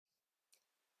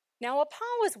Now, while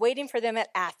Paul was waiting for them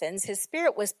at Athens, his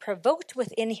spirit was provoked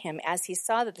within him as he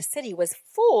saw that the city was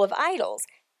full of idols.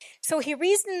 So he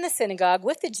reasoned in the synagogue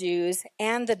with the Jews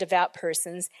and the devout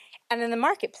persons, and in the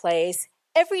marketplace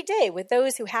every day with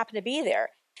those who happened to be there.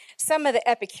 Some of the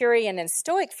Epicurean and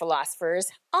Stoic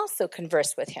philosophers also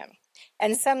conversed with him.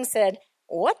 And some said,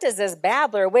 "What does this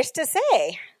babbler wish to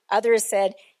say?" Others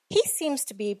said, "He seems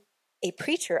to be a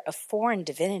preacher of foreign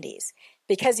divinities,"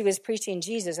 because he was preaching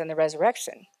Jesus and the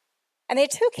resurrection. And they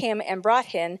took him and brought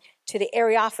him to the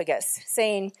Areopagus,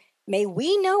 saying, "May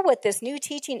we know what this new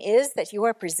teaching is that you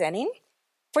are presenting?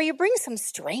 For you bring some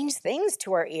strange things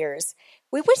to our ears.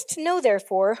 We wish to know,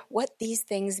 therefore, what these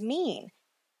things mean."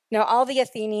 Now all the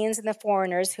Athenians and the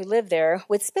foreigners who lived there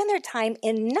would spend their time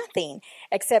in nothing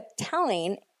except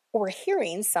telling or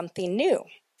hearing something new.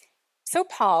 So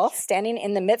Paul, standing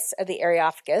in the midst of the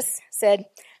Areopagus, said,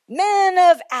 "Men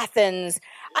of Athens,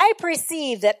 I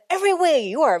perceive that every way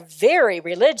you are very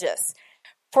religious.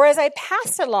 For as I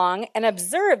passed along and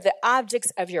observed the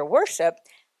objects of your worship,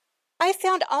 I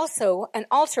found also an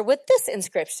altar with this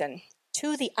inscription,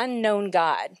 'To the unknown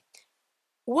God.'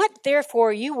 What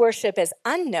therefore you worship as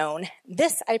unknown,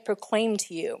 this I proclaim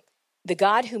to you. The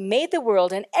God who made the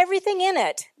world and everything in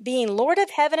it, being Lord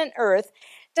of heaven and earth,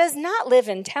 does not live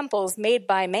in temples made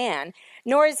by man,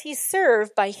 nor is he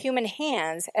served by human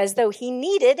hands as though he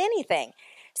needed anything,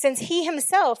 since he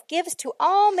himself gives to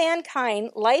all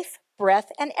mankind life,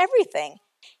 breath, and everything.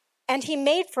 And he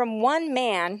made from one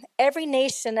man every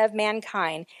nation of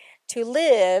mankind to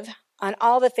live on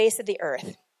all the face of the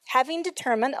earth, having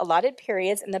determined allotted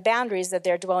periods and the boundaries of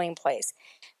their dwelling place,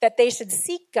 that they should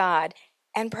seek God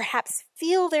and perhaps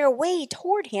feel their way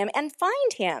toward him and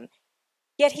find him.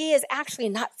 Yet he is actually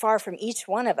not far from each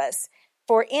one of us,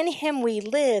 for in him we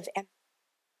live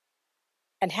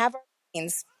and have our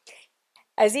beings.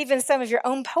 As even some of your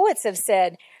own poets have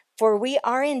said, for we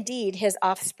are indeed his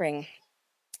offspring.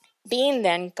 Being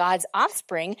then God's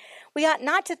offspring, we ought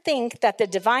not to think that the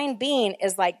divine being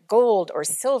is like gold or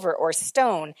silver or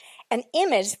stone, an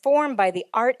image formed by the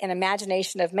art and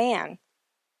imagination of man.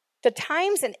 The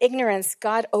times and ignorance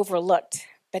God overlooked,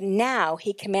 but now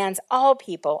he commands all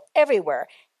people everywhere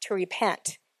to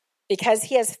repent, because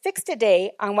he has fixed a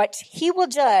day on which he will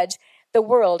judge the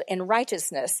world in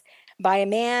righteousness by a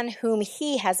man whom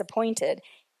he has appointed.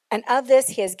 And of this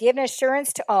he has given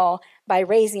assurance to all by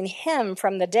raising him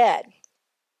from the dead.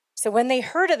 So when they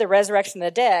heard of the resurrection of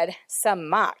the dead, some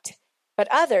mocked, but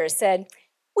others said,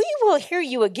 "We will hear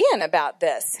you again about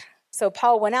this." So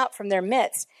Paul went out from their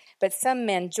midst, but some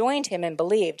men joined him and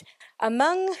believed,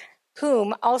 among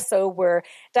whom also were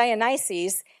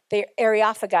Dionysius the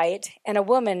Areophagite and a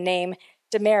woman named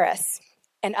Damaris,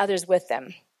 and others with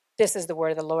them. This is the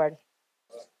word of the Lord.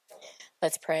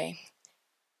 Let's pray.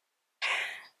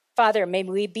 Father, may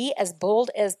we be as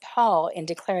bold as Paul in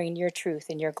declaring your truth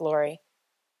and your glory.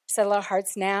 Settle our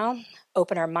hearts now,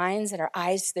 open our minds and our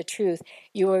eyes to the truth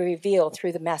you will reveal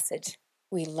through the message.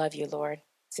 We love you, Lord.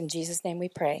 It's in Jesus' name we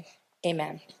pray.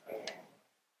 Amen.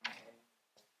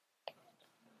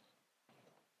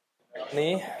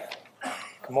 Good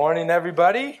morning,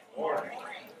 everybody. Good morning.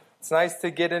 It's nice to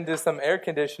get into some air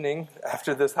conditioning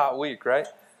after this hot week, right?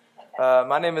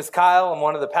 My name is Kyle. I'm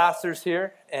one of the pastors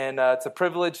here, and it's a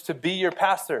privilege to be your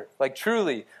pastor. Like,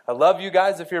 truly, I love you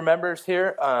guys if you're members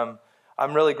here.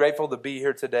 I'm really grateful to be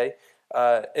here today.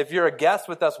 If you're a guest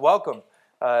with us, welcome.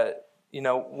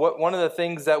 One of the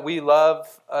things that we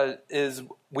love is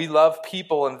we love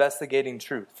people investigating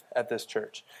truth at this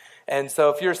church. And so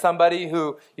if you're somebody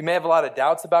who you may have a lot of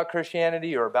doubts about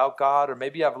Christianity or about God, or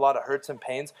maybe you have a lot of hurts and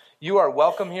pains, you are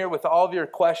welcome here with all of your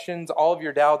questions, all of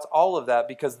your doubts, all of that,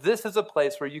 because this is a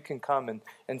place where you can come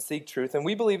and seek truth. And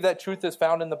we believe that truth is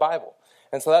found in the Bible.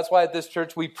 And so that's why at this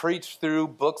church we preach through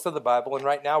books of the Bible, and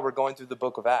right now we're going through the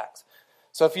book of Acts.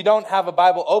 So if you don't have a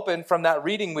Bible open from that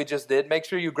reading we just did, make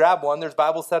sure you grab one. There's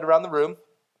Bibles set around the room.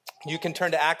 You can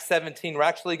turn to Acts 17. We're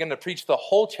actually going to preach the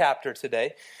whole chapter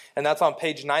today, and that's on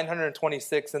page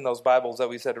 926 in those Bibles that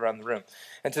we set around the room.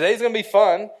 And today's going to be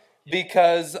fun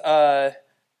because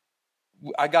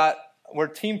we're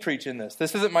team preaching this.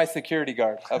 This isn't my security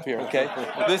guard up here, okay?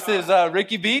 This is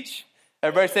Ricky Beach.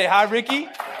 Everybody say hi, Ricky.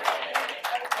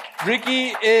 Ricky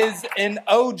is an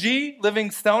OG Living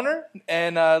Stoner,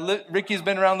 and Ricky's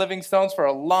been around Living Stones for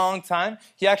a long time.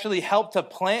 He actually helped to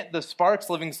plant the Sparks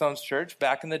Living Stones Church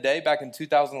back in the day, back in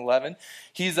 2011.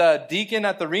 He's a deacon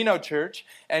at the Reno Church,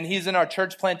 and he's in our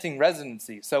church planting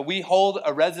residency. So we hold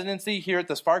a residency here at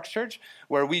the Sparks Church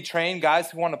where we train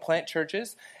guys who want to plant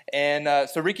churches. And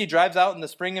so Ricky drives out in the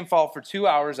spring and fall for 2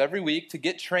 hours every week to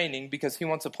get training because he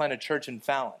wants to plant a church in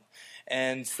Fallon.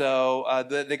 And so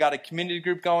they got a community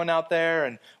group going out there,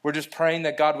 and we're just praying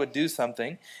that God would do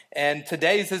something. And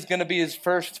today's is going to be his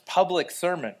first public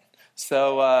sermon.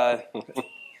 So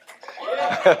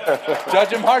judge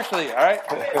him harshly, all right?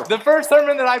 The first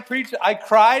sermon that I preached, I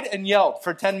cried and yelled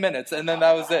for 10 minutes, and then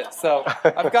that was it. So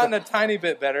I've gotten a tiny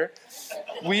bit better.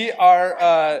 We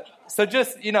are, so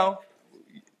just, you'll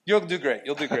do great.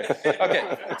 You'll do great.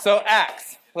 Okay, so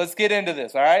Acts. Let's get into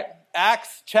this, all right?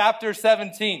 Acts chapter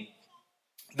 17.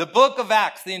 The book of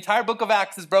Acts, the entire book of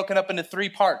Acts is broken up into 3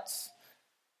 parts.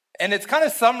 And it's kind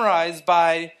of summarized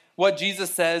by what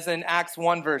Jesus says in Acts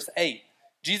 1 verse 8.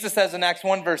 Jesus says in Acts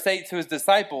 1 verse 8 to his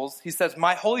disciples, he says,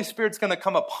 my Holy Spirit's going to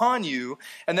come upon you,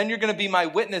 and then you're going to be my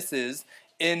witnesses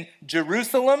in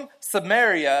Jerusalem,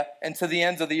 Samaria, and to the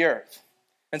ends of the earth.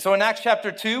 And so in Acts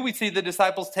chapter 2, we see the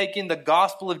disciples taking the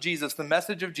gospel of Jesus, the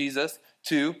message of Jesus,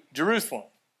 to Jerusalem.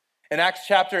 In Acts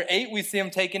chapter 8, we see them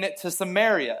taking it to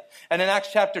Samaria. And in Acts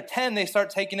chapter 10, they start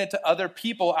taking it to other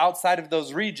people outside of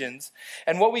those regions.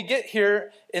 And what we get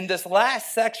here in this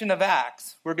last section of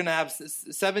Acts, we're going to have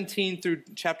 17 through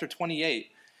chapter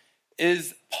 28,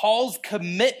 is Paul's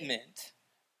commitment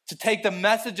to take the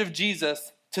message of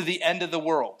Jesus to the end of the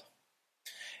world.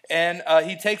 And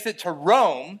he takes it to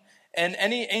Rome. And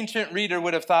any ancient reader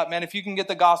would have thought, man, if you can get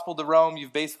the gospel to Rome,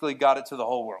 you've basically got it to the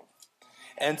whole world.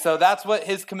 And so that's what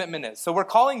his commitment is. So we're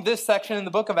calling this section in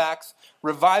the book of Acts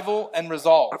Revival and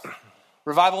Resolve.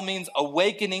 Revival means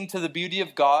awakening to the beauty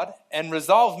of God, and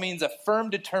resolve means a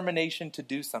firm determination to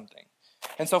do something.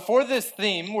 And so for this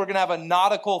theme, we're going to have a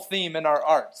nautical theme in our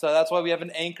art. So that's why we have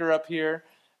an anchor up here.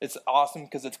 It's awesome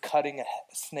because it's cutting a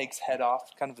snake's head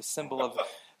off, kind of a symbol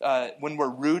of when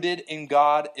we're rooted in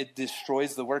God, it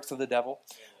destroys the works of the devil.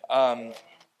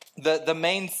 The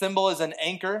main symbol is an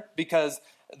anchor because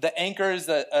the anchor is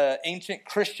an ancient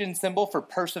Christian symbol for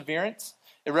perseverance.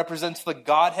 It represents the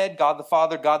Godhead, God the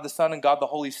Father, God the Son, and God the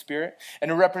Holy Spirit. And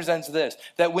it represents this,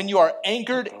 that when you are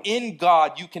anchored in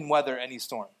God, you can weather any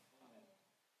storm.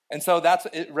 And so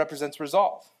it represents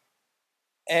resolve.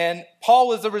 And Paul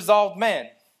was a resolved man.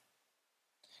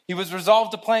 He was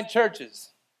resolved to plant churches.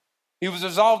 He was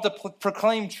resolved to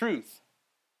proclaim truth.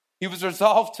 He was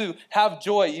resolved to have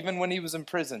joy even when he was in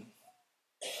prison.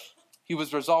 He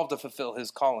was resolved to fulfill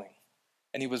his calling,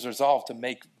 and he was resolved to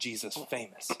make Jesus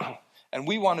famous. And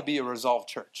we want to be a resolved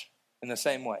church in the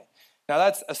same way. Now,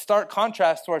 that's a stark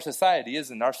contrast to our society,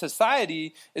 isn't it? Our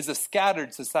society is a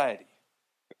scattered society.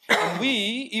 And we,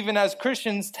 even as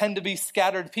Christians, tend to be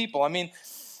scattered people. I mean,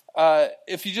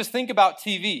 if you just think about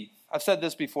TV, I've said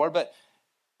this before, but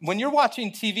when you're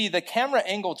watching TV, the camera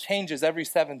angle changes every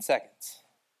 7 seconds.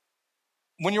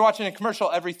 When you're watching a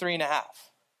commercial, every 3.5.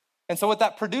 And so what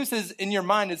that produces in your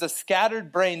mind is a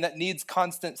scattered brain that needs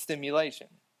constant stimulation.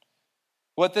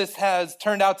 What this has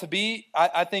turned out to be,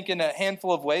 I think in a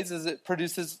handful of ways, is it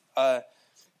produces a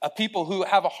people who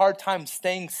have a hard time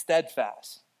staying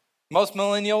steadfast. Most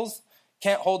millennials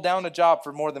can't hold down a job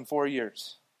for more than 4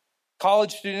 years.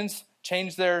 College students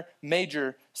change their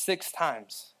major 6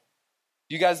 times.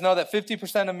 You guys know that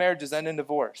 50% of marriages end in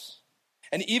divorce.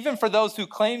 And even for those who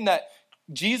claim that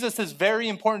Jesus is very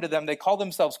important to them, they call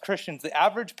themselves Christians. The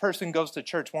average person goes to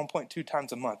church 1.2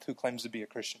 times a month who claims to be a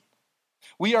Christian.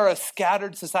 We are a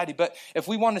scattered society, but if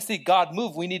we want to see God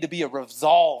move, we need to be a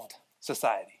resolved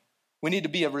society. We need to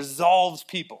be a resolved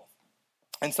people.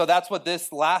 And so that's what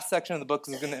this last section of the book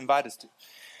is going to invite us to.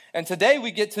 And today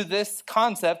we get to this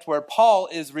concept where Paul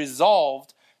is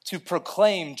resolved to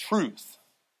proclaim truth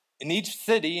in each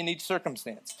city, in each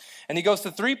circumstance. And he goes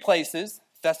to 3 places,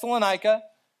 Thessalonica,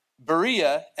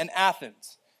 Berea, and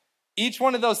Athens. Each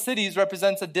one of those cities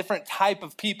represents a different type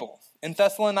of people. In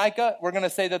Thessalonica, we're going to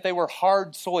say that they were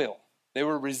hard soil. They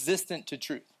were resistant to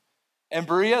truth. In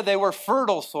Berea, they were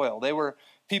fertile soil. They were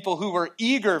people who were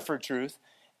eager for truth.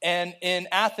 And in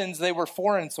Athens, they were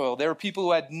foreign soil. They were people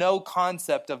who had no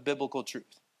concept of biblical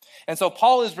truth. And so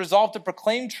Paul is resolved to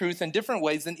proclaim truth in different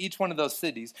ways in each one of those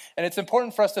cities. And it's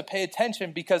important for us to pay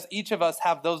attention because each of us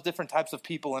have those different types of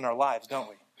people in our lives, don't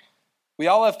we? We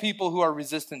all have people who are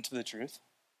resistant to the truth.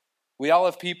 We all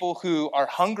have people who are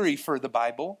hungry for the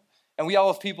Bible. And we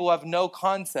all have people who have no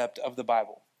concept of the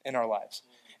Bible in our lives.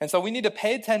 And so we need to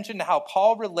pay attention to how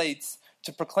Paul relates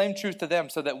to proclaim truth to them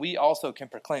so that we also can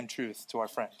proclaim truth to our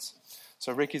friends.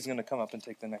 So Ricky's going to come up and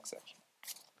take the next section.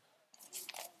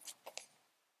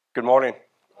 Good morning.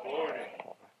 Good morning.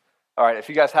 All right, if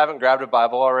you guys haven't grabbed a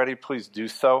Bible already, please do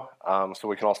so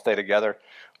we can all stay together.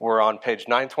 We're on page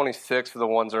 926 for the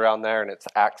ones around there, and it's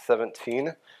Acts 17.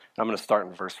 I'm going to start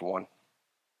in verse 1.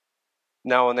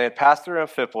 Now, when they had passed through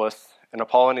Amphipolis and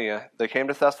Apollonia, they came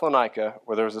to Thessalonica,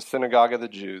 where there was a synagogue of the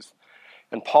Jews.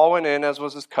 And Paul went in, as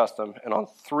was his custom, and on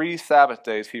 3 Sabbath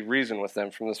days he reasoned with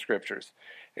them from the Scriptures,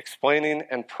 explaining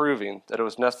and proving that it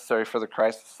was necessary for the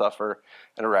Christ to suffer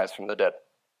and arise from the dead.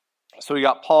 So we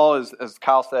got Paul, as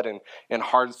Kyle said, in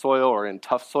hard soil or in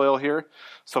tough soil here.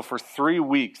 So for 3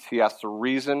 weeks he has to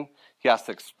reason, he has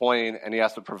to explain, and he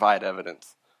has to provide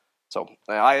evidence. So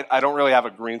I don't really have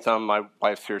a green thumb. My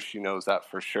wife's here; she knows that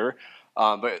for sure.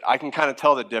 But I can kind of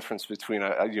tell the difference between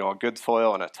a good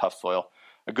soil and a tough soil.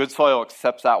 A good soil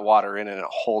accepts that water in and it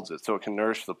holds it so it can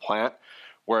nourish the plant.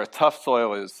 Where a tough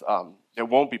soil is, it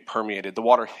won't be permeated. The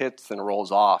water hits and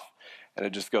rolls off, and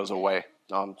it just goes away.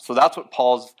 So that's what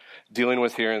Paul's dealing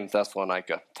with here in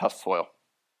Thessalonica, tough soil.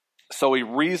 So he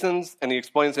reasons and he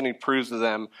explains and he proves to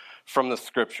them from the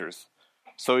Scriptures.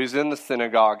 So he's in the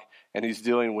synagogue and he's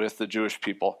dealing with the Jewish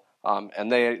people.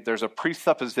 And there's a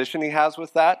presupposition he has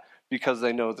with that because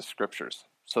they know the Scriptures.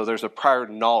 So there's a prior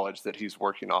knowledge that he's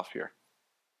working off here.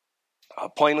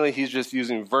 Plainly, he's just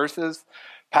using verses,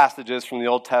 passages from the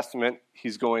Old Testament.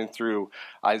 He's going through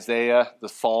Isaiah, the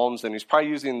Psalms, and he's probably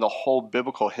using the whole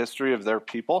biblical history of their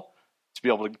people to be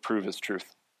able to prove his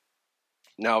truth.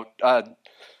 Now,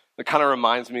 it kind of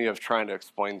reminds me of trying to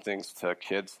explain things to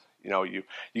kids. You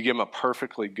give them a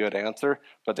perfectly good answer,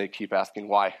 but they keep asking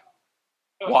why.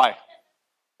 Why?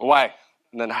 Why?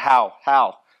 And then how?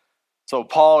 So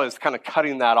Paul is kind of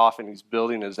cutting that off and he's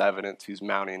building his evidence. He's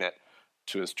mounting it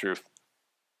to his truth.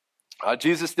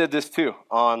 Jesus did this too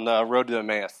on the road to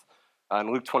Emmaus.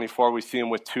 In Luke 24, we see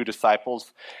him with 2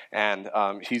 disciples, and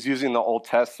he's using the Old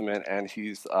Testament, and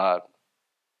he's,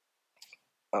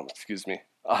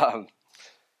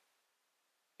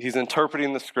 he's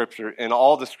interpreting the Scripture, in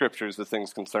all the Scriptures, the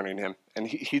things concerning him. And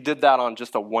he did that on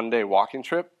just a 1-day walking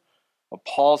trip. But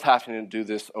Paul's having to do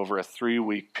this over a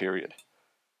 3-week period.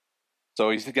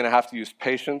 So he's going to have to use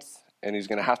patience, and he's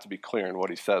going to have to be clear in what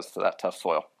he says to that tough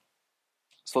soil.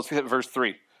 So let's get verse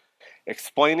 3.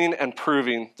 Explaining and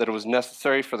proving that it was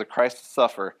necessary for the Christ to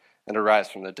suffer and to rise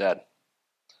from the dead.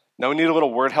 Now we need a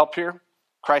little word help here.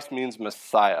 Christ means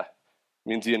Messiah. It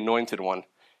means the anointed one.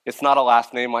 It's not a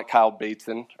last name like Kyle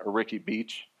Bateson or Ricky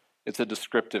Beach. It's a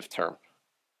descriptive term.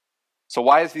 So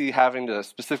why is he having to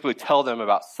specifically tell them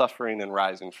about suffering and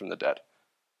rising from the dead?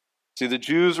 See, the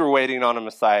Jews were waiting on a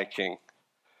Messiah king.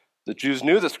 The Jews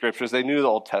knew the Scriptures. They knew the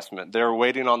Old Testament. They were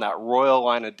waiting on that royal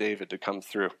line of David to come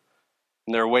through.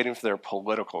 And they were waiting for their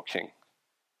political king.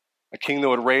 A king that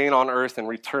would reign on earth and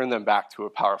return them back to a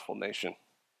powerful nation.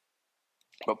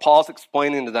 But Paul's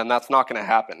explaining to them that's not going to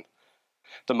happen.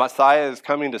 The Messiah is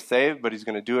coming to save, but he's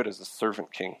going to do it as a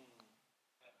servant king.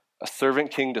 A servant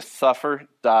king to suffer,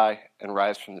 die, and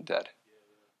rise from the dead.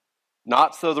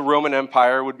 Not so the Roman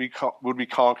Empire would be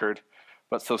conquered,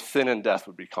 but so sin and death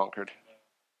would be conquered.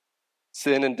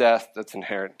 Sin and death that's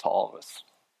inherent to all of us.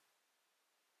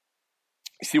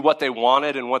 You see, what they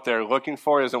wanted and what they're looking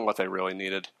for isn't what they really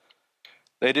needed.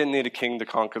 They didn't need a king to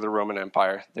conquer the Roman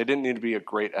Empire. They didn't need to be a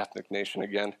great ethnic nation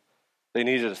again. They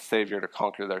needed a savior to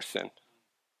conquer their sin.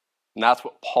 And that's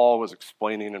what Paul was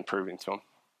explaining and proving to them.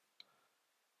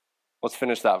 Let's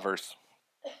finish that verse.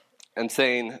 And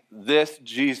saying, this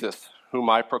Jesus, whom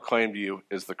I proclaim to you,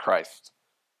 is the Christ.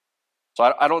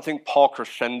 So I don't think Paul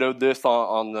crescendoed this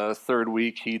on the 3rd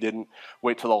week. He didn't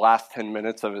wait till the last 10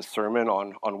 minutes of his sermon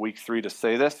on week 3 to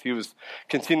say this. He was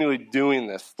continually doing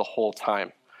this the whole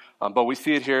time. But we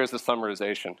see it here as a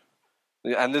summarization.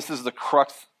 And this is the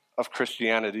crux of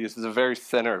Christianity. This is the very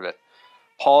center of it.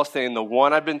 Paul is saying the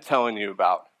one I've been telling you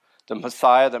about, the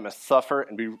Messiah that must suffer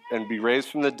and be raised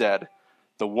from the dead,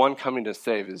 the one coming to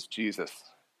save is Jesus,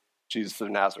 Jesus of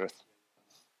Nazareth.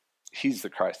 He's the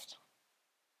Christ.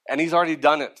 And he's already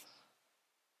done it.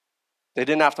 They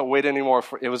didn't have to wait anymore.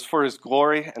 It was for his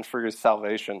glory and for his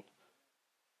salvation.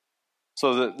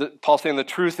 So Paul's saying the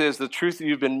truth that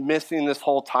you've been missing this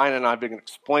whole time and I've been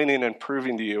explaining and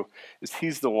proving to you is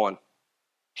he's the one.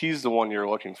 He's the one you're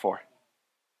looking for.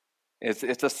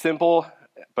 It's a simple,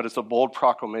 but it's a bold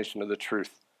proclamation of the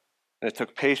truth. And it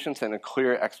took patience and a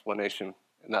clear explanation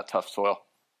in that tough soil.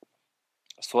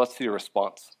 So let's see a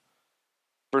response.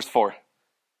 Verse 4.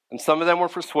 And some of them were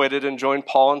persuaded and joined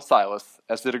Paul and Silas,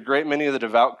 as did a great many of the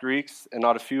devout Greeks and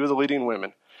not a few of the leading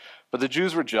women. But the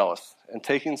Jews were jealous, and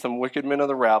taking some wicked men of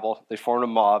the rabble, they formed a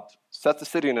mob, set the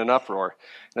city in an uproar,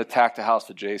 and attacked the house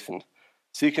of Jason,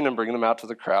 seeking and bringing them out to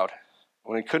the crowd.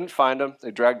 When he couldn't find them,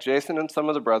 they dragged Jason and some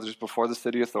of the brothers before the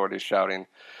city authorities, shouting,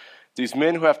 "These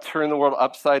men who have turned the world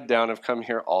upside down have come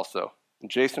here also."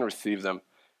 And Jason received them.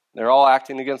 They're all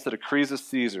acting against the decrees of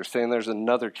Caesar, saying there's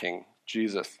another king,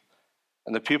 Jesus.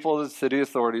 And the people of the city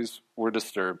authorities were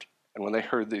disturbed. And when they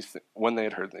had heard these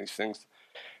things,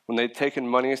 when they had taken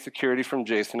money as security from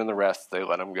Jason and the rest, they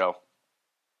let him go.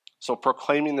 So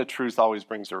proclaiming the truth always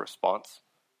brings a response.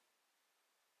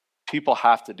 People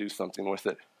have to do something with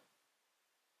it.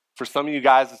 For some of you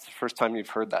guys, it's the first time you've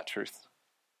heard that truth.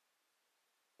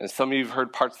 And some of you have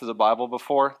heard parts of the Bible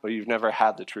before, but you've never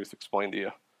had the truth explained to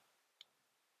you.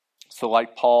 So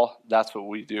like Paul, that's what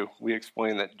we do. We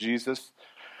explain that Jesus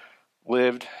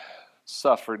lived,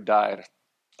 suffered, died,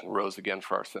 and rose again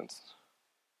for our sins.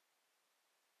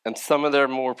 And some of them are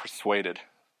more persuaded.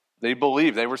 They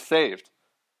believe, they were saved.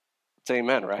 It's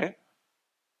amen, right?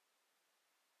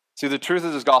 See, the truth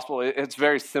of this gospel, it's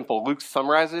very simple. Luke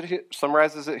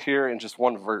summarizes it here in just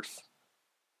one verse.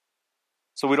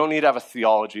 So we don't need to have a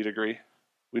theology degree.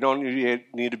 We don't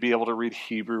need to be able to read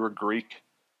Hebrew or Greek.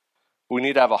 We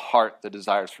need to have a heart that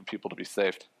desires for people to be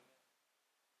saved.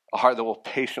 A heart that will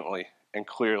patiently and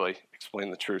clearly explain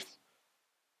the truth.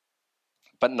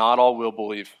 But not all will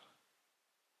believe.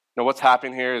 Now, what's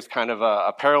happening here is kind of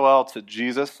a parallel to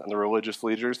Jesus and the religious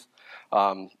leaders.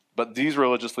 But these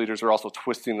religious leaders are also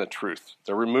twisting the truth.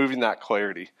 They're removing that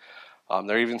clarity.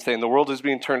 They're even saying the world is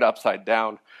being turned upside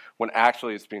down when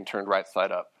actually it's being turned right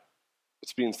side up.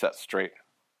 It's being set straight.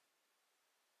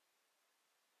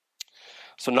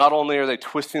 So not only are they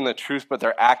twisting the truth, but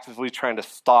they're actively trying to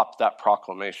stop that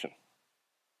proclamation.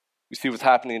 You see what's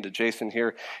happening to Jason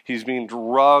here. He's being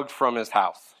drugged from his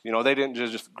house. You know, they didn't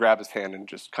just grab his hand and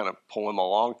just kind of pull him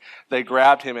along. They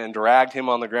grabbed him and dragged him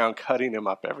on the ground, cutting him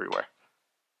up everywhere.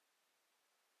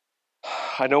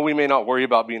 I know we may not worry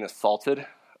about being assaulted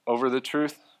over the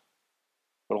truth,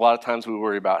 but a lot of times we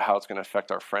worry about how it's going to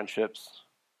affect our friendships,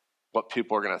 what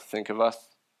people are going to think of us,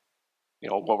 you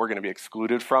know, what we're going to be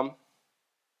excluded from.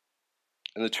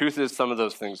 And the truth is some of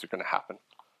those things are going to happen.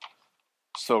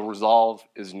 So resolve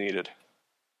is needed.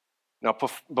 Now,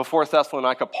 before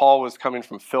Thessalonica, Paul was coming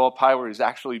from Philippi, where he's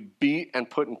actually beat and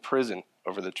put in prison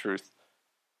over the truth.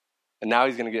 And now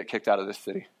he's going to get kicked out of this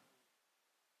city.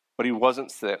 But he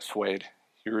wasn't swayed.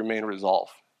 He remained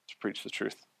resolved to preach the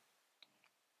truth.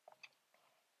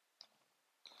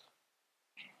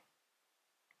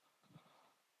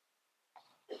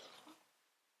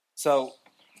 So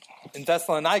in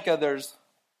Thessalonica, there's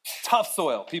tough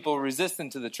soil, people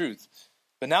resistant to the truth.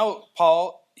 But now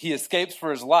Paul, he escapes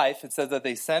for his life. It says that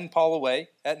they send Paul away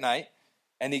at night,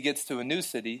 and he gets to a new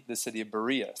city, the city of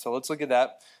Berea. So let's look at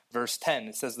that. Verse 10,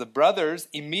 it says, the brothers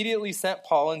immediately sent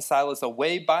Paul and Silas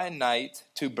away by night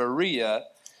to Berea,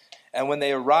 and when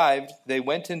they arrived, they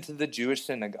went into the Jewish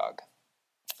synagogue.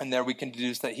 And there we can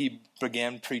deduce that he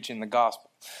began preaching the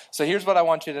gospel. So here's what I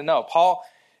want you to know. Paul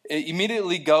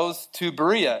immediately goes to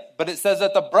Berea, but it says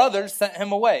that the brothers sent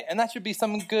him away. And that should be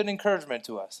some good encouragement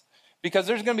to us. Because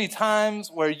there's going to be times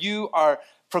where you are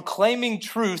proclaiming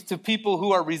truth to people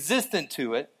who are resistant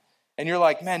to it, and you're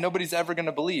like, man, nobody's ever going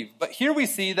to believe. But here we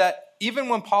see that even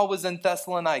when Paul was in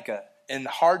Thessalonica, in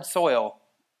hard soil,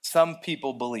 some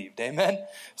people believed. Amen?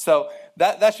 So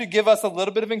that should give us a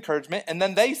little bit of encouragement. And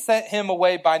then they sent him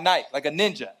away by night, like a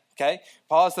ninja. Okay?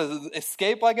 Paul says,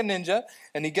 escape like a ninja,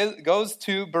 and he goes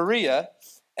to Berea.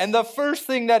 And the first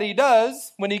thing that he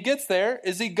does when he gets there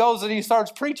is he goes and he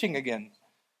starts preaching again.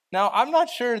 Now, I'm not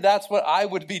sure that's what I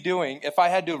would be doing if I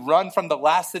had to run from the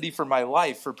last city for my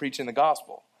life for preaching the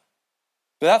gospel.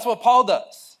 But that's what Paul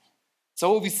does.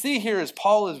 So what we see here is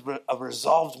Paul is a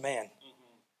resolved man.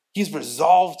 He's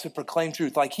resolved to proclaim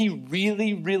truth. Like he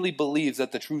really, really believes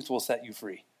that the truth will set you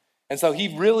free. And so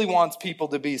he really wants people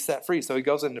to be set free. So he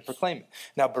goes in to proclaim it.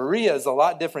 Now, Berea is a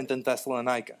lot different than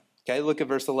Thessalonica. Okay, look at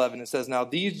verse 11. It says, now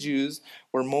these Jews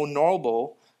were more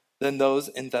noble than those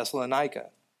in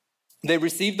Thessalonica. They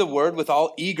received the word with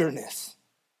all eagerness,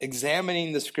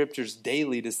 examining the scriptures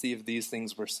daily to see if these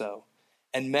things were so.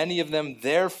 And many of them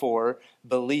therefore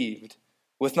believed,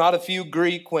 with not a few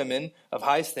Greek women of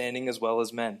high standing as well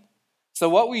as men. So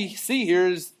what we see here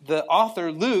is the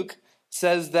author, Luke,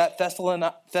 says that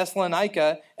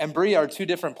Thessalonica and Berea are two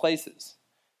different places.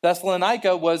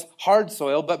 Thessalonica was hard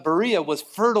soil, but Berea was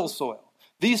fertile soil.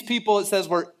 These people, it says,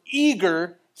 were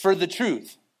eager for the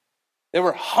truth. They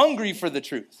were hungry for the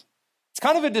truth. It's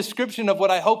kind of a description of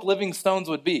what I hope Living Stones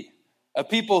would be, of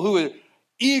people who are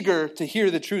eager to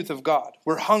hear the truth of God.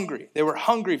 We're hungry. They were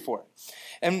hungry for it.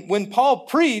 And when Paul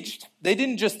preached, they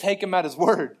didn't just take him at his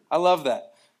word. I love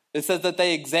that. It says that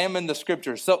they examined the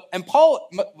scriptures. So, and Paul,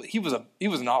 he was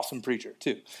an awesome preacher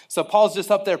too. So Paul's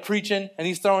just up there preaching and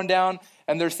he's throwing down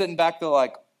and they're sitting back there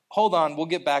like, hold on, we'll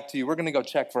get back to you. We're going to go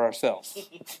check for ourselves.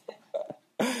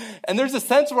 And there's a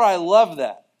sense where I love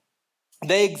that.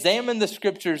 They examined the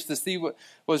scriptures to see what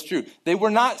was true. They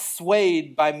were not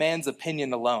swayed by man's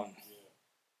opinion alone.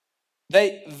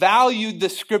 They valued the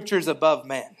scriptures above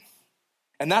man.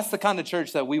 And that's the kind of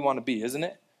church that we want to be, isn't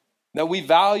it? That we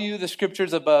value the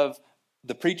scriptures above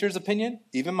the preacher's opinion,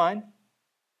 even mine.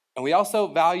 And we also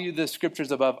value the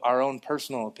scriptures above our own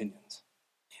personal opinions.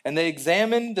 And they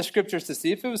examined the scriptures to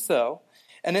see if it was so.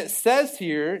 And it says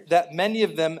here that many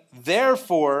of them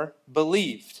therefore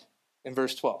believed in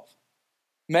verse 12.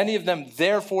 Many of them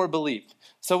therefore believed.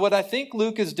 So what I think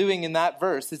Luke is doing in that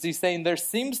verse is he's saying there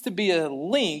seems to be a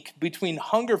link between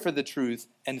hunger for the truth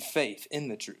and faith in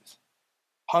the truth.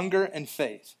 Hunger and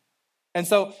faith. And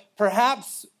so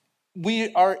perhaps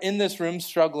we are in this room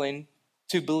struggling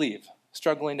to believe,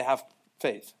 struggling to have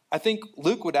faith. I think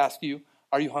Luke would ask you,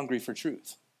 are you hungry for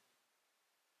truth?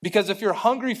 Because if you're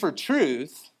hungry for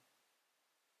truth,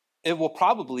 it will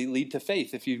probably lead to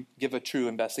faith if you give a true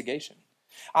investigation.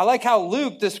 I like how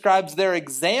Luke describes their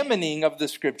examining of the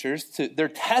scriptures, their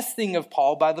testing of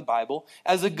Paul by the Bible,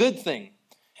 as a good thing.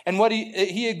 And what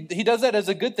he does that as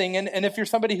a good thing. And if you're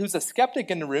somebody who's a skeptic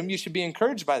in the room, you should be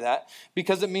encouraged by that,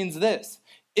 because it means this: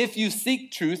 if you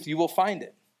seek truth, you will find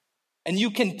it. And you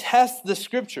can test the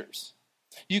scriptures.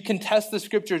 You can test the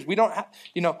scriptures.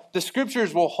 The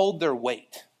scriptures will hold their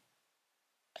weight.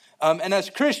 And as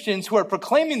Christians who are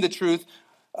proclaiming the truth,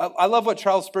 I love what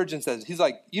Charles Spurgeon says. He's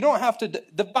like,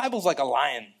 the Bible's like a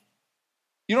lion.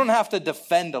 You don't have to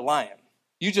defend a lion.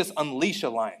 You just unleash a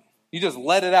lion. You just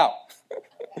let it out.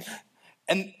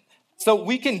 And so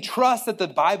we can trust that the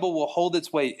Bible will hold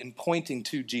its weight in pointing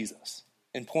to Jesus.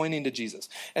 And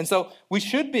so we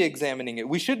should be examining it.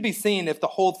 We should be seeing if the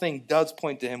whole thing does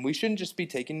point to him. We shouldn't just be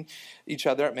taking each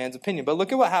other at man's opinion. But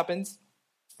look at what happens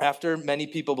after many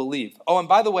people believe. Oh, and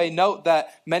by the way,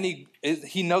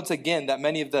 he notes again that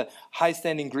many of the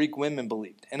high-standing Greek women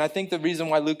believed. And I think the reason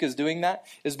why Luke is doing that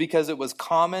is because it was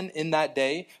common in that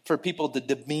day for people to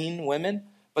demean women,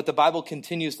 but the Bible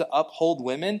continues to uphold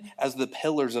women as the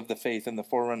pillars of the faith and the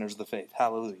forerunners of the faith.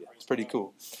 Hallelujah. It's pretty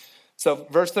cool. So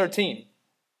verse 13.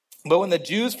 But when the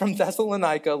Jews from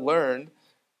Thessalonica learned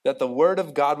that the word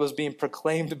of God was being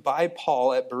proclaimed by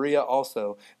Paul at Berea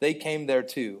also, they came there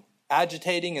too,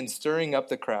 agitating and stirring up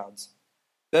the crowds.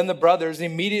 Then the brothers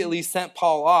immediately sent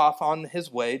Paul off on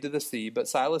his way to the sea, but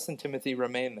Silas and Timothy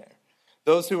remained there.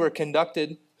 Those who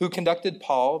conducted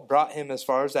Paul brought him as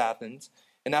far as Athens,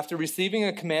 and after receiving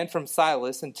a command from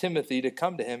Silas and Timothy to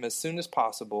come to him as soon as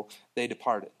possible, they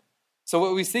departed. So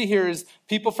what we see here is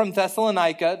people from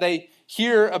Thessalonica, they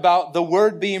hear about the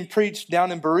word being preached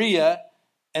down in Berea,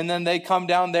 and then they come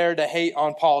down there to hate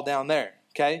on Paul down there,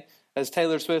 okay? As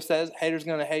Taylor Swift says, haters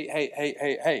going to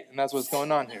hate. And that's what's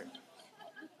going on here.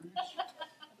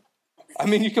 I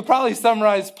mean, you could probably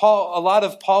summarize a lot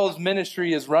of Paul's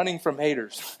ministry is running from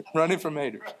haters. Running from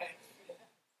haters.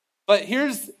 But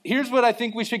here's what I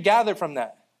think we should gather from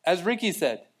that. As Ricky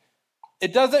said,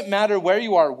 it doesn't matter where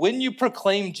you are. When you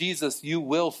proclaim Jesus, you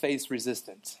will face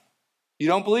resistance. You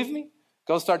don't believe me?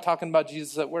 Go start talking about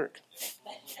Jesus at work.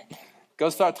 Go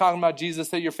start talking about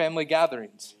Jesus at your family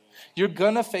gatherings. You're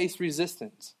going to face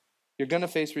resistance.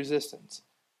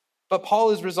 But Paul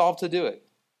is resolved to do it.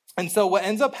 And so what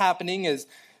ends up happening is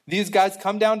these guys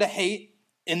come down to hate,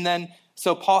 and then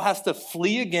so Paul has to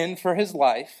flee again for his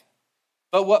life.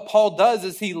 But what Paul does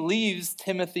is he leaves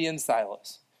Timothy and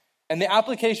Silas. And the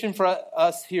application for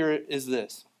us here is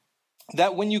this: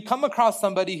 that when you come across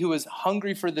somebody who is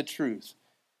hungry for the truth,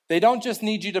 they don't just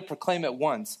need you to proclaim it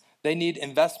once. They need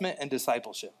investment and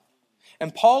discipleship.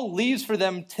 And Paul leaves for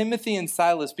them Timothy and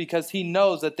Silas because he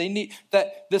knows that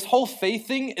that this whole faith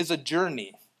thing is a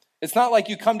journey. It's not like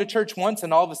you come to church once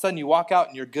and all of a sudden you walk out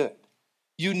and you're good.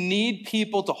 You need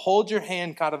people to hold your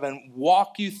hand kind of and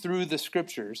walk you through the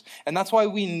scriptures. And that's why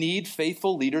we need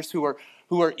faithful leaders who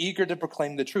are eager to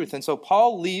proclaim the truth. And so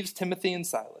Paul leaves Timothy and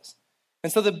Silas.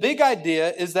 And so the big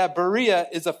idea is that Berea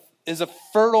is a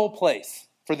fertile place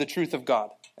for the truth of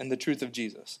God and the truth of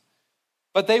Jesus.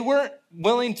 But they weren't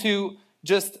willing to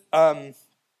just willing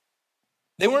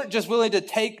to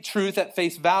take truth at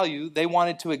face value. They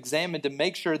wanted to examine to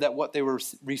make sure that what they were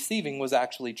receiving was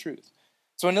actually truth.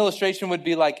 So an illustration would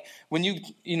be like when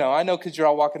I know because you're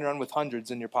all walking around with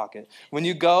hundreds in your pocket. When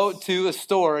you go to a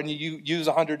store and you use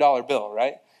a $100 bill,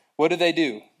 right? What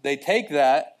do? They take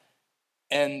that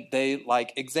and they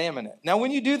examine it. Now, when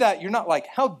you do that, you're not like,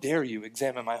 how dare you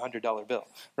examine my $100 bill,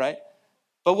 right?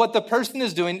 But what the person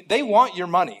is doing, they want your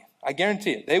money. I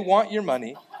guarantee it. They want your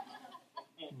money,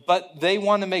 but they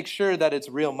want to make sure that it's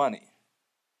real money.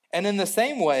 And in the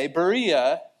same way,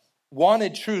 Berea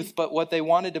wanted truth, but what they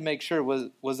wanted to make sure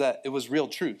was that it was real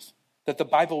truth, that the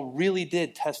Bible really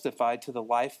did testify to the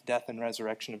life, death, and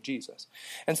resurrection of Jesus.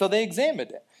 And so they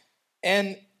examined it.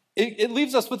 And it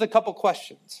leaves us with a couple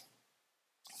questions.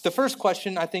 The first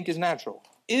question, I think, is natural.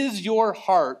 Is your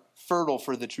heart fertile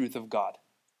for the truth of God?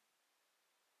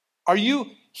 Are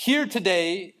you here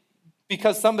today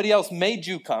because somebody else made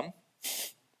you come?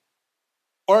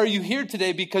 Or are you here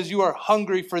today because you are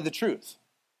hungry for the truth?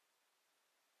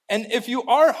 And if you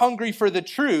are hungry for the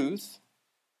truth,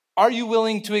 are you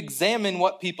willing to examine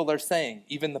what people are saying,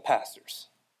 even the pastors,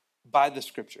 by the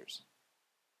scriptures?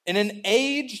 In an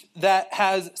age that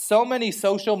has so many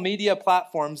social media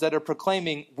platforms that are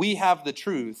proclaiming we have the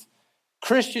truth,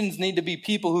 Christians need to be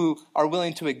people who are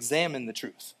willing to examine the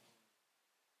truth.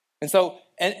 And so,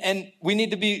 and we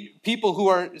need to be people who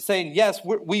are saying, yes,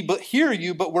 we hear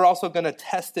you, but we're also going to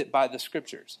test it by the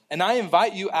scriptures. And I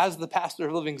invite you as the pastor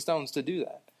of Living Stones to do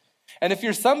that. And if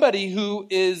you're somebody who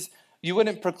you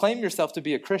wouldn't proclaim yourself to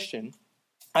be a Christian,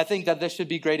 I think that this should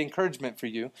be great encouragement for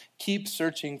you. Keep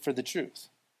searching for the truth.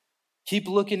 Keep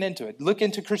looking into it. Look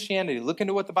into Christianity. Look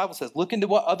into what the Bible says. Look into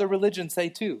what other religions say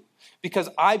too. Because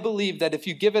I believe that if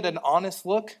you give it an honest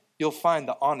look, you'll find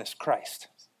the honest Christ.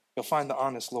 You'll find the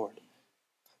honest Lord.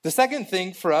 The second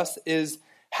thing for us is,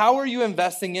 how are you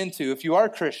investing into, if you are a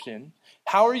Christian,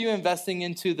 how are you investing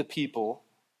into the people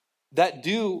that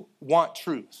do want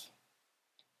truth?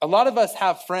 A lot of us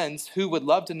have friends who would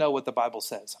love to know what the Bible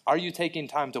says. Are you taking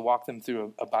time to walk them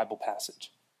through a Bible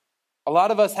passage? A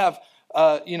lot of us have,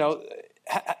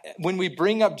 when we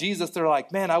bring up Jesus, they're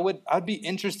like, man, I'd be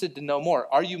interested to know more.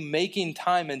 Are you making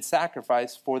time and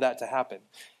sacrifice for that to happen?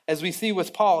 As we see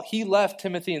with Paul, he left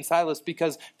Timothy and Silas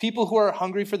because people who are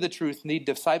hungry for the truth need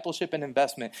discipleship and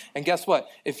investment. And guess what?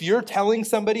 If you're telling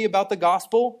somebody about the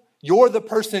gospel, you're the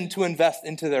person to invest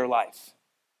into their life.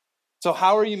 So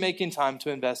how are you making time to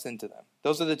invest into them?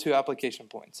 Those are the two application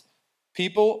points.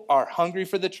 People are hungry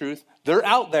for the truth. They're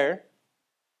out there,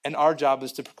 and our job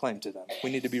is to proclaim to them. We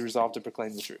need to be resolved to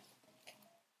proclaim the truth.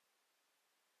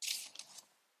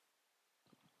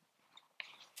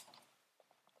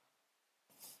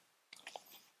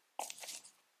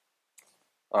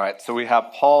 All right, so we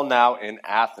have Paul now in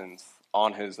Athens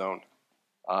on his own.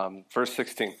 Verse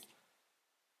 16.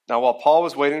 Now while Paul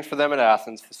was waiting for them at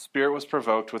Athens, the Spirit was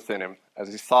provoked within him, as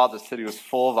he saw the city was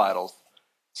full of idols.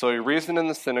 So he reasoned in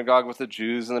the synagogue with the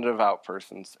Jews and the devout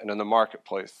persons, and in the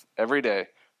marketplace every day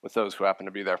with those who happened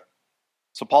to be there.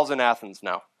 So Paul's in Athens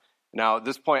now. Now at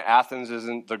this point, Athens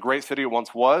isn't the great city it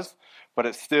once was, but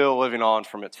it's still living on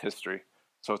from its history.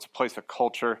 So it's a place of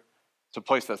culture. It's a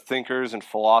place of thinkers and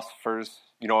philosophers,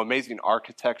 amazing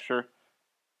architecture,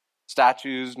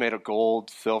 statues made of gold,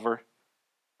 silver.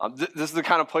 This is the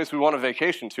kind of place we want a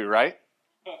vacation to, right?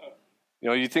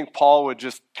 You think Paul would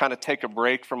just kind of take a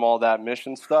break from all that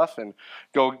mission stuff and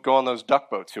go on those duck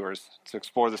boat tours to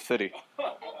explore the city.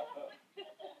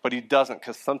 But he doesn't,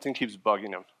 because something keeps bugging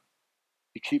him.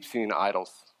 He keeps seeing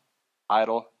idols.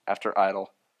 Idol after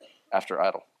idol after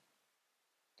idol.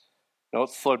 Now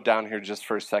let's slow down here just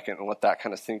for a second and let that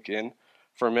kind of sink in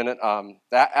for a minute.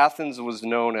 Athens was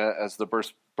known as the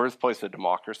birthplace of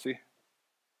democracy.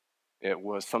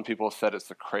 Some people have said it's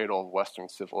the cradle of Western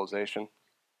civilization.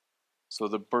 So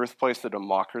the birthplace of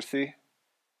democracy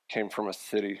came from a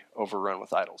city overrun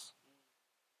with idols.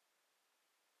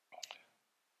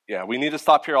 Yeah, we need to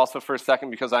stop here also for a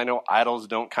second, because I know idols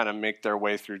don't kind of make their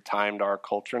way through time to our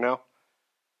culture now.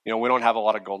 We don't have a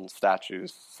lot of golden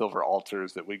statues, silver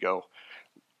altars that we go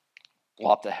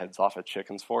lop the heads off of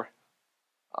chickens for.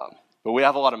 But we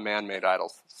have a lot of man-made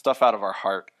idols, stuff out of our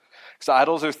heart. Because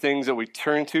idols are things that we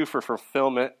turn to for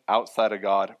fulfillment outside of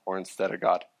God or instead of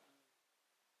God.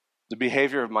 The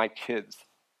behavior of my kids.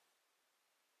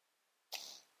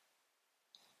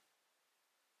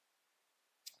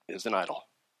 Is an idol.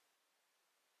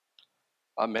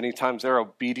 Many times their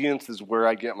obedience is where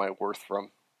I get my worth from.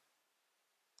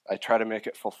 I try to make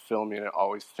it fulfill me, and it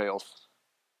always fails.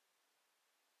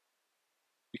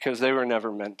 Because they were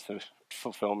never meant to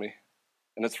fulfill me.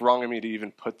 And it's wrong of me to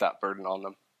even put that burden on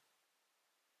them.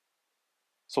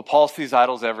 So Paul sees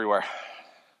idols everywhere.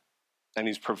 And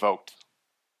he's provoked.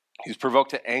 He's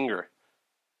provoked to anger.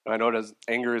 And I know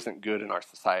anger isn't good in our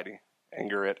society.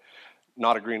 Anger at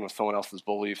not agreeing with someone else's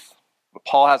beliefs. But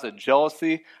Paul has a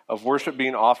jealousy of worship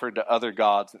being offered to other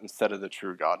gods instead of the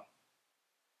true God.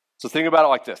 So think about it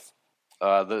like this.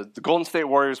 The Golden State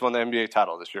Warriors won the NBA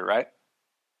title this year, right?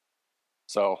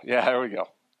 So, yeah, there we go.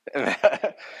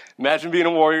 Imagine being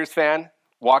a Warriors fan,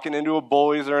 walking into a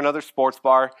Bullies or another sports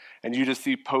bar, and you just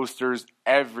see posters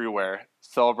everywhere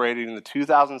celebrating the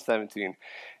 2017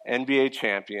 NBA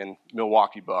champion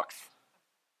Milwaukee Bucks.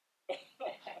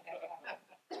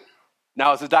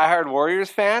 Now, as a diehard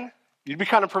Warriors fan, you'd be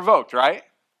kind of provoked, right?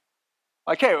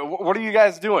 Like, hey, what are you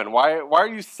guys doing? Why are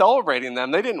you celebrating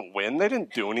them? They didn't win. They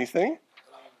didn't do anything.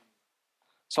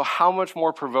 So how much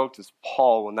more provoked is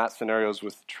Paul when that scenario is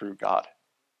with the true God?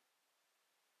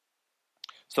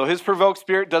 So his provoked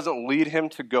spirit doesn't lead him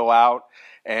to go out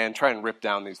and try and rip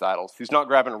down these idols. He's not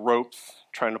grabbing ropes,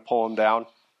 trying to pull them down.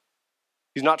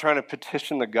 He's not trying to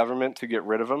petition the government to get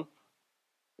rid of them.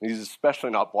 He's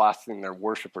especially not blasting their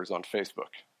worshipers on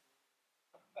Facebook.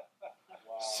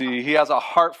 Wow. See, he has a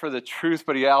heart for the truth,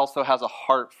 but he also has a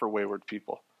heart for wayward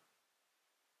people.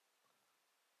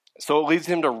 So it leads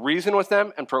him to reason with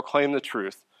them and proclaim the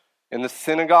truth. In the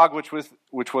synagogue,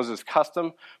 which was his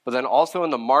custom, but then also in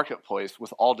the marketplace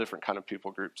with all different kind of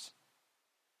people groups.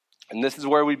 And this is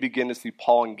where we begin to see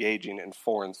Paul engaging in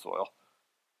foreign soil.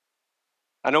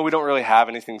 I know we don't really have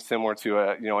anything similar to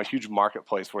a huge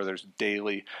marketplace where there's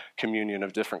daily communion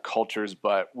of different cultures,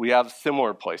 but we have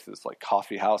similar places like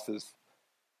coffee houses,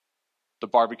 the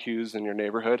barbecues in your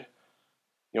neighborhood,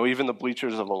 even the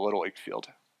bleachers of a Little League field.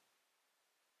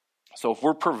 So if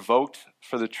we're provoked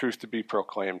for the truth to be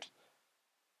proclaimed,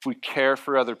 if we care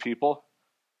for other people,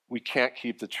 we can't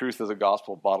keep the truth of the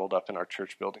gospel bottled up in our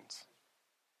church buildings.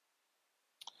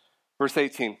 Verse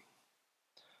 18.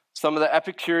 Some of the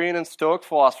Epicurean and Stoic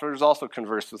philosophers also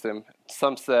conversed with him.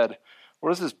 Some said, "What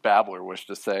does this babbler wish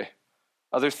to say?"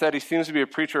 Others said, "He seems to be a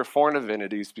preacher of foreign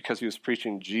divinities because he was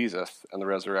preaching Jesus and the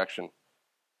resurrection."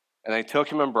 And they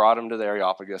took him and brought him to the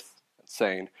Areopagus,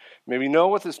 saying, "May we know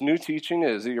what this new teaching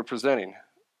is that you're presenting?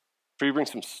 For you bring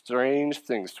some strange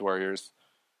things to our ears.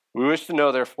 We wish to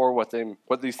know, therefore, what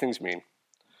these things mean."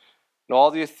 And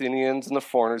all the Athenians and the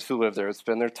foreigners who live there would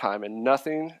spend their time in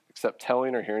nothing except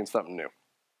telling or hearing something new.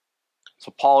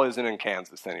 So Paul isn't in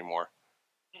Kansas anymore.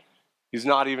 He's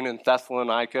not even in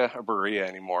Thessalonica or Berea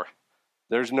anymore.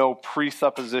 There's no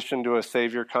presupposition to a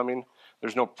Savior coming.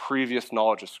 There's no previous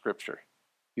knowledge of Scripture.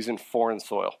 He's in foreign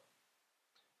soil.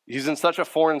 He's in such a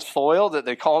foreign soil that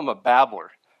they call him a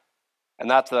babbler.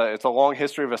 And it's a long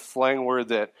history of a slang word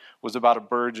that was about a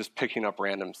bird just picking up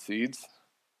random seeds.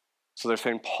 So they're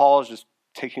saying Paul is just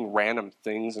taking random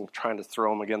things and trying to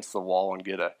throw them against the wall and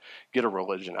get a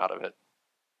religion out of it.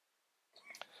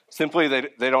 Simply,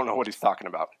 they don't know what he's talking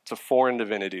about. It's a foreign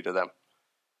divinity to them.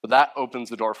 But that opens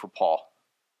the door for Paul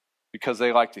because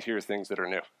they like to hear things that are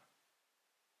new.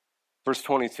 Verse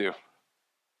 22.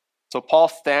 So Paul,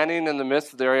 standing in the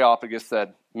midst of the Areopagus,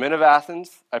 said, "Men of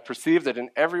Athens, I perceive that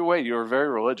in every way you are very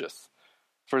religious.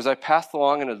 For as I passed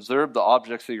along and observed the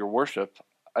objects of your worship,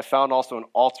 I found also an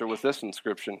altar with this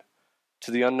inscription,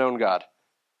 'To the unknown God.'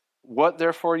 What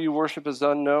therefore you worship as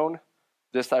unknown,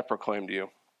 this I proclaim to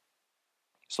you."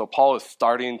 So Paul is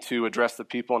starting to address the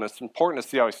people, and it's important to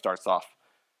see how he starts off.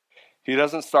 He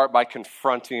doesn't start by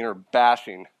confronting or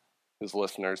bashing his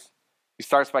listeners. He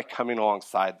starts by coming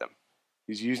alongside them.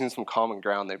 He's using some common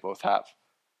ground they both have.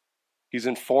 He's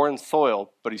in foreign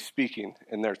soil, but he's speaking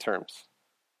in their terms.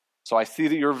 So I see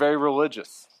that you're very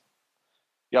religious.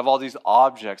 You have all these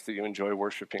objects that you enjoy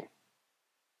worshiping.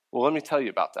 Well, let me tell you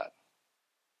about that.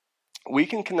 We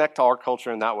can connect to our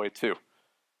culture in that way too.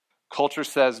 Culture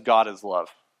says God is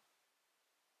love.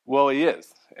 Well, he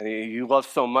is. And he loves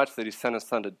so much that he sent his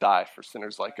son to die for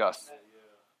sinners like us.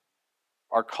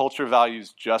 Our culture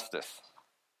values justice.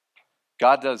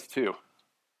 God does too.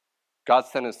 God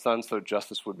sent his son so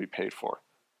justice would be paid for.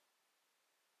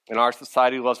 And our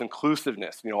society loves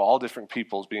inclusiveness, all different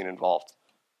peoples being involved.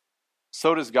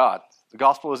 So does God. The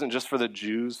gospel isn't just for the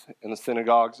Jews in the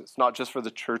synagogues. It's not just for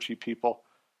the churchy people.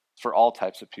 It's for all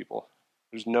types of people.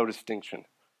 There's no distinction.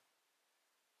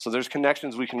 So there's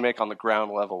connections we can make on the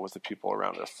ground level with the people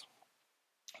around us.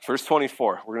 Verse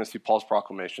 24, we're going to see Paul's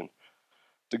proclamation.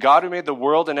 "The God who made the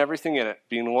world and everything in it,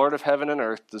 being Lord of heaven and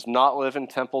earth, does not live in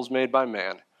temples made by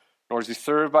man, nor is he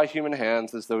served by human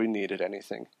hands as though he needed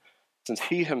anything, since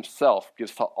he himself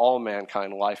gives to all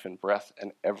mankind life and breath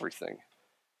and everything.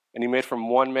 And he made from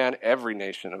one man every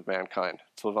nation of mankind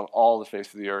to live on all the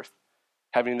face of the earth,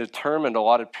 having determined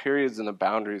allotted periods in the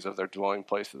boundaries of their dwelling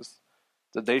places,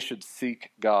 that they should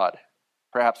seek God,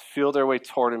 perhaps feel their way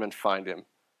toward him and find him,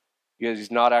 because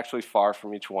he's not actually far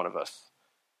from each one of us.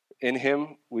 In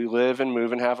him we live and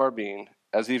move and have our being,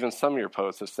 as even some of your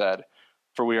poets have said,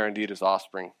 for we are indeed his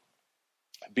offspring.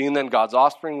 Being then God's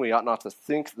offspring, we ought not to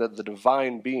think that the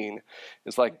divine being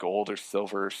is like gold or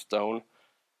silver or stone,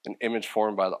 an image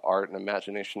formed by the art and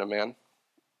imagination of man."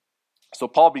 So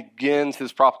Paul begins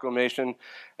his proclamation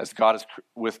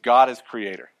with God as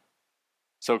creator.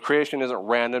 So creation isn't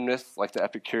randomness like the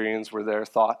Epicureans were there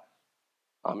thought.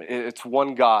 It's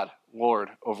one God,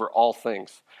 Lord, over all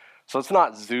things. So it's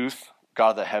not Zeus,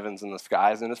 God of the heavens and the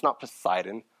skies, and it's not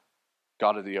Poseidon,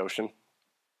 God of the ocean.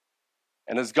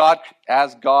 And as God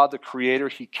the creator,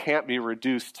 he can't be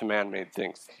reduced to man-made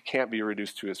things. He can't be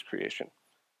reduced to his creation.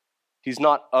 He's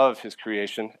not of his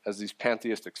creation, as these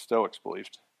pantheistic Stoics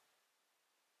believed.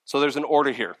 So there's an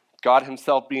order here. God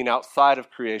himself being outside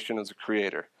of creation as a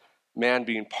creator, man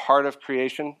being part of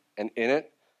creation and in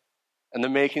it, and the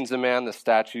makings of man, the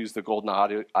statues, the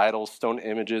golden idols, stone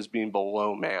images being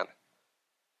below man.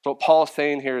 So what Paul is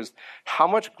saying here is, how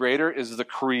much greater is the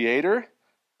creator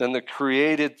than the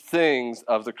created things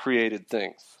of the created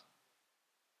things?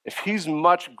 If he's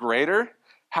much greater,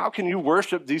 how can you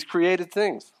worship these created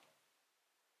things?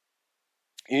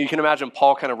 And you can imagine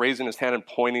Paul kind of raising his hand and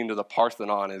pointing to the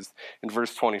Parthenon as in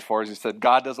verse 24, as he said,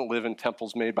 God doesn't live in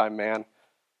temples made by man.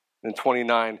 In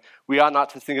 29, we ought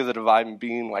not to think of the divine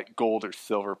being like gold or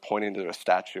silver, pointing to a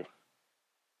statue.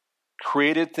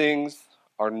 Created things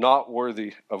are not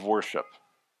worthy of worship,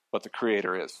 but the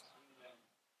Creator is.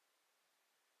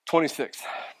 26,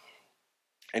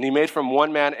 and he made from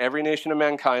one man every nation of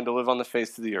mankind to live on the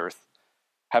face of the earth,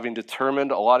 having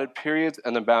determined allotted periods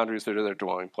and the boundaries of their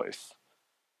dwelling place.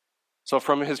 So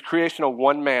from his creation of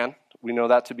one man, we know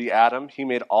that to be Adam, he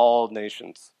made all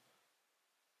nations.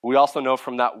 We also know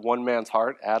from that one man's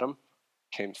heart, Adam,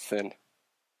 came sin.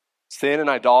 Sin and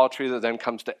idolatry that then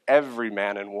comes to every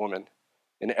man and woman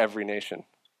in every nation.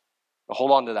 Now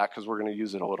hold on to that because we're going to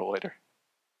use it a little later.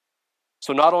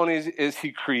 So not only is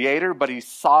he creator, but he's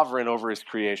sovereign over his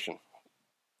creation.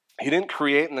 He didn't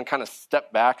create and then kind of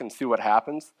step back and see what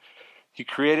happens. He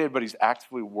created, but he's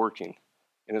actively working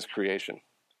in his creation.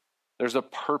 There's a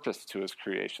purpose to his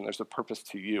creation. There's a purpose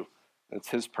to you, and it's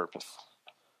his purpose.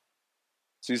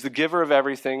 So he's the giver of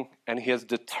everything, and he has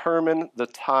determined the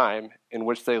time in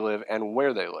which they live and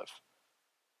where they live.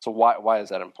 So why is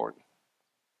that important?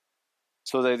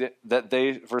 So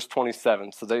verse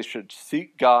 27, so they should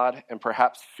seek God and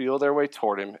perhaps feel their way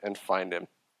toward him and find him.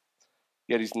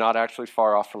 Yet he's not actually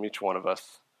far off from each one of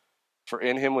us. For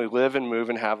in him we live and move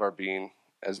and have our being,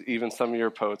 as even some of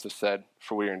your poets have said,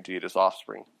 for we are indeed his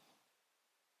offspring.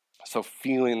 So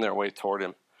feeling their way toward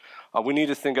him. We need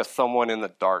to think of someone in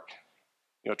the dark,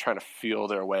 trying to feel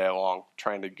their way along,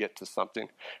 trying to get to something,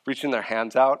 reaching their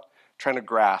hands out, trying to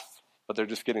grasp, but they're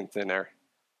just getting thin air.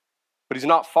 But he's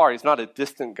not far. He's not a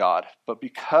distant God. But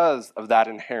because of that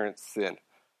inherent sin,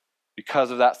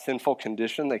 because of that sinful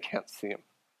condition, they can't see him.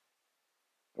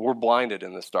 And we're blinded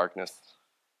in this darkness.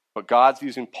 But God's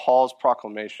using Paul's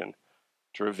proclamation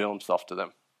to reveal himself to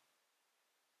them.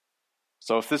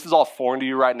 So if this is all foreign to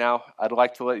you right now, I'd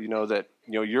like to let you know that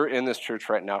you're in this church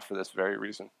right now for this very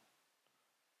reason.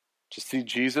 To see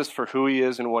Jesus for who he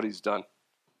is and what he's done.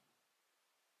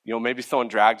 Maybe someone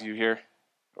dragged you here,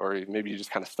 or maybe you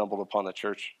just kind of stumbled upon the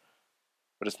church.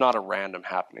 But it's not a random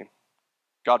happening.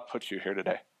 God put you here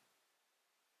today.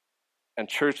 And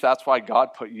church, that's why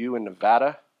God put you in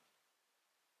Nevada,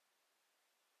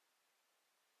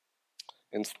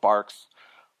 in Sparks,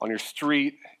 on your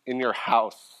street, in your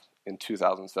house in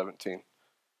 2017.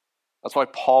 That's why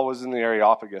Paul was in the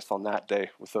Areopagus on that day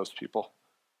with those people.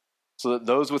 So that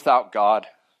those without God,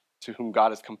 to whom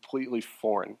God is completely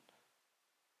foreign,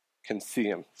 can see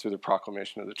him through the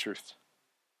proclamation of the truth.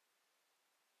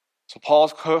 So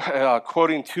Paul's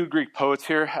quoting two Greek poets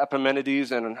here,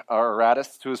 Epimenides and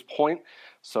Aratus, to his point.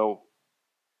 So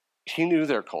he knew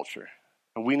their culture,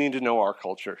 and we need to know our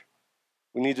culture.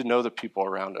 We need to know the people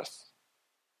around us,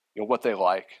 what they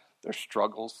like, their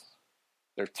struggles,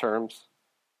 their terms.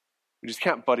 We just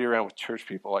can't buddy around with church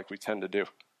people like we tend to do.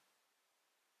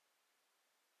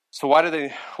 So why do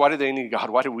they need God?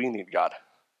 Why do we need God?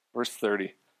 Verse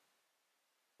 30.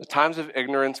 The times of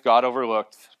ignorance God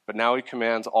overlooked, but now he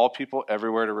commands all people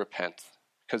everywhere to repent,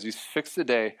 because he's fixed a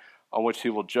day on which he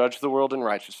will judge the world in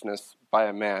righteousness by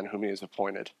a man whom he has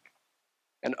appointed.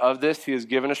 And of this he has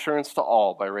given assurance to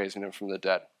all by raising him from the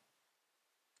dead.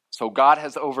 So God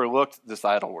has overlooked this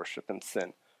idol worship and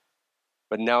sin,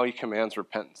 but now he commands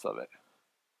repentance of it.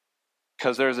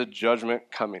 Because there's a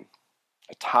judgment coming,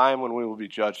 a time when we will be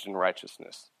judged in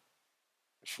righteousness.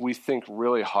 If we think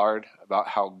really hard about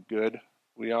how good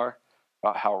we are,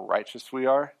 about how righteous we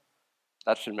are,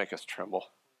 that should make us tremble.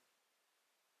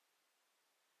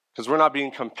 Because we're not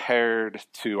being compared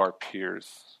to our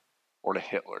peers or to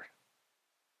Hitler.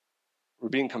 We're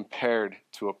being compared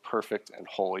to a perfect and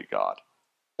holy God.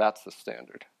 That's the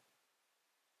standard.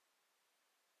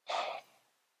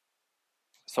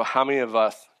 So how many of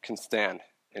us can stand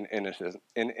in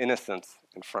innocence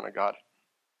in front of God?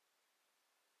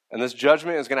 And this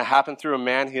judgment is going to happen through a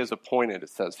man he has appointed, it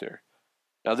says here.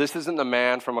 Now, this isn't the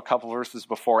man from a couple verses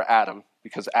before Adam,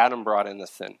 because Adam brought in the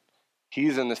sin.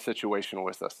 He's in this situation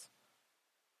with us.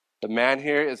 The man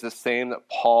here is the same that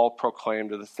Paul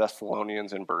proclaimed to the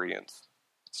Thessalonians and Bereans.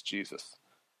 It's Jesus.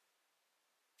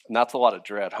 And that's a lot of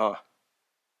dread, huh?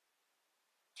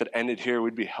 If it ended here,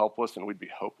 we'd be helpless and we'd be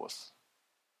hopeless.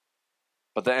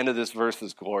 But the end of this verse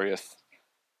is glorious.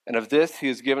 And of this he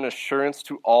has given assurance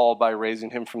to all by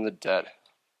raising him from the dead.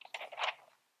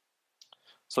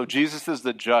 So Jesus is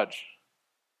the judge,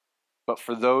 but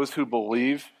for those who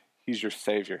believe, he's your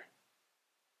Savior.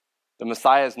 The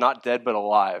Messiah is not dead but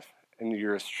alive, and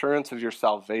your assurance of your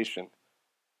salvation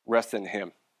rests in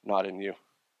him, not in you.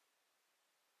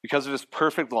 Because of his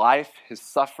perfect life, his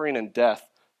suffering and death,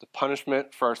 the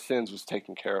punishment for our sins was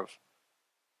taken care of,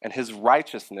 and his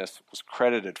righteousness was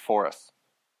credited for us.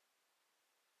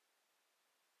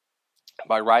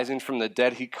 By rising from the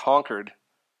dead, he conquered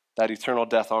that eternal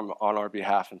death on our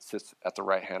behalf and sits at the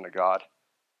right hand of God.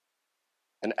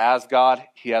 And as God,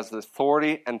 he has the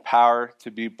authority and power to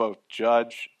be both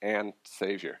judge and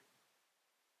savior.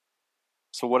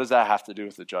 So what does that have to do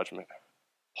with the judgment?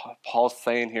 Paul's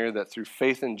saying here that through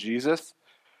faith in Jesus,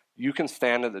 you can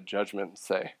stand at the judgment and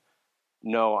say,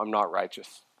 no, I'm not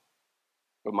righteous.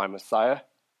 But my Messiah,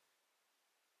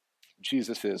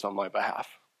 Jesus is on my behalf.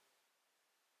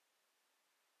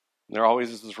 And there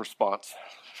always is this response.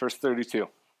 Verse 32.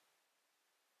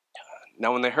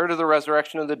 Now when they heard of the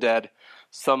resurrection of the dead,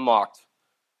 some mocked,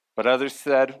 but others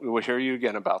said, we will hear you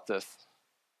again about this.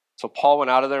 So Paul went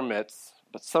out of their midst,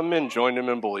 but some men joined him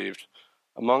and believed,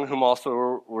 among whom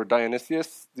also were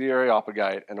Dionysius the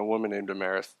Areopagite and a woman named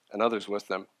Damaris, and others with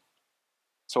them.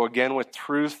 So again, with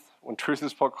truth, when truth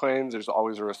is proclaimed, there's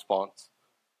always a response.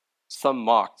 Some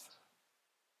mocked.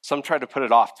 Some tried to put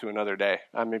it off to another day,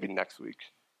 maybe next week,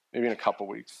 maybe in a couple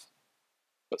weeks.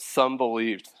 But some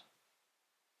believed.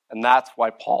 And that's why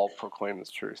Paul proclaimed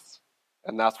this truth.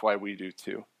 And that's why we do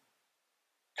too.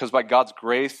 Because by God's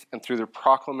grace and through the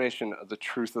proclamation of the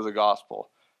truth of the gospel,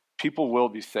 people will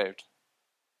be saved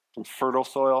from fertile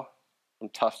soil, from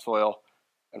tough soil,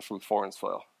 and from foreign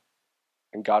soil.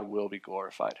 And God will be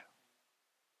glorified.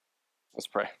 Let's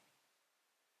pray.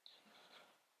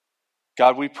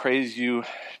 God, we praise you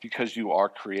because you are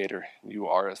creator. You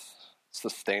are a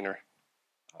sustainer.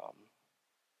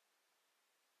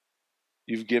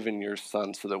 You've given your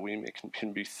son so that we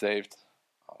can be saved.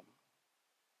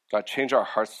 God, change our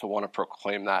hearts to want to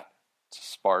proclaim that to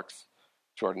Sparks,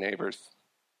 to our neighbors,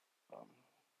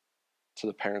 to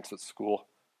the parents at school.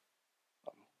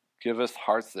 Give us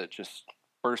hearts that just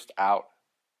burst out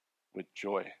with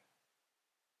joy